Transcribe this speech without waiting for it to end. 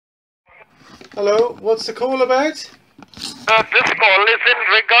Hello, what's the call about? This call is in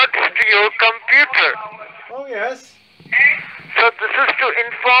regards to your computer. Oh yes. So this is to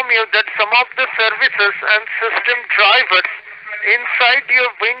inform you that some of the services and system drivers inside your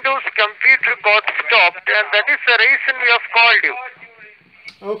Windows computer got stopped, and that is the reason we have called you.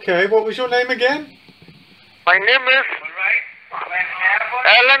 Okay, what was your name again? My name is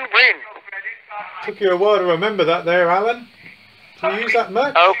Alan Green. Took you a while to remember that there, Alan. Do you use that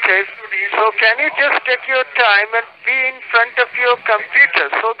much? Okay, so can you just take your time and be in front of your computer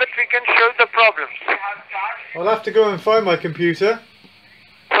so that we can show the problems? I'll have to go and find my computer.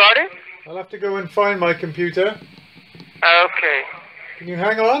 Sorry? I'll have to go and find my computer. Okay. Can you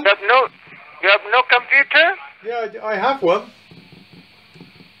hang on? You have no computer? Yeah, I have one.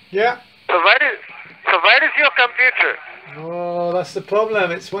 Yeah. So where is your computer? Oh, that's the problem.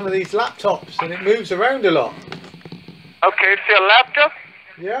 It's one of these laptops and it moves around a lot. Okay, it's your laptop?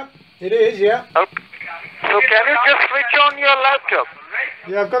 Yeah, it is, yeah. Okay. So can you just switch on your laptop?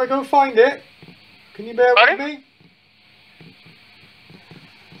 Yeah, I've got to go find it. Can you bear with me?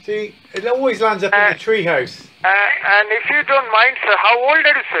 See, it always lands up in the treehouse. And if you don't mind, sir, how old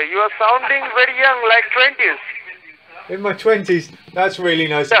are you, sir? You are sounding very young, like 20s. In my 20s. That's really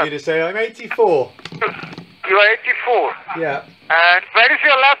nice of you to say. I'm 84. You are 84. Yeah. And where is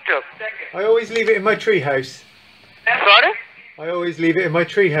your laptop? I always leave it in my treehouse. Sorry? I always leave it in my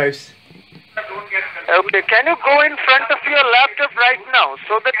treehouse. Okay, can you go in front of your laptop right now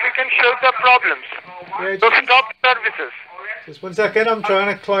so that we can show the problems? Yeah, So stop services. just 1 second, I'm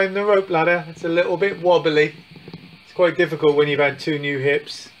trying to climb the rope ladder. It's a little bit wobbly. It's quite difficult when you've had 2 new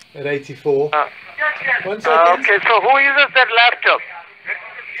hips at 84. 1 second. Okay, so who uses that laptop?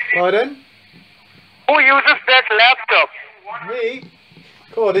 Pardon? Who uses that laptop? Me?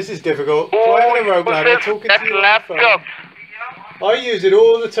 God, this is difficult. Who Climbing a rope ladder, uses talking that to you on the laptop? phone. I use it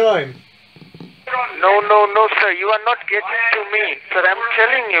all the time. No, sir. You are not getting to me. Sir, I'm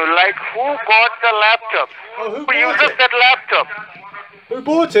telling you, like, who got the laptop? Oh, who Who bought uses it? that laptop? Who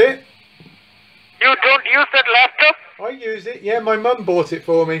bought it? You don't use that laptop? I use it. Yeah, my mum bought it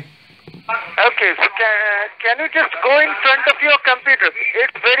for me. Okay, so can you just go in front of your computer?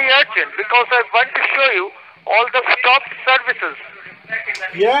 It's very urgent because I want to show you all the stopped services.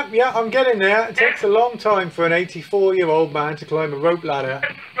 Yeah, I'm getting there. It takes a long time for an 84-year-old man to climb a rope ladder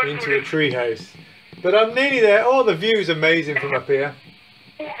into a treehouse. But I'm nearly there. Oh, the view's amazing from up here.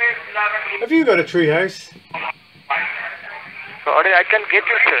 Have you got a treehouse? Sorry, I can get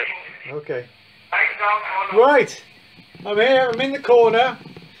you, sir. Okay. Right. I'm here. I'm in the corner.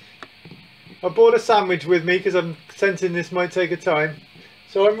 I brought a sandwich with me because I'm sensing this might take a time.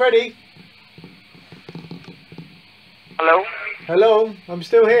 So I'm ready. Hello? Hello, I'm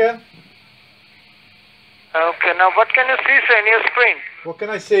still here. Okay, now what can you see, sir, in your screen? What can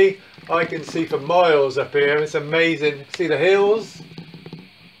I see? I can see for miles up here. It's amazing. See the hills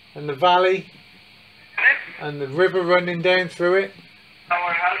and the valley and the river running down through it.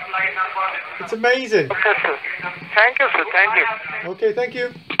 It's amazing. Okay, sir. Thank you, sir. Thank you. Okay, thank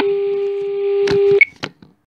you.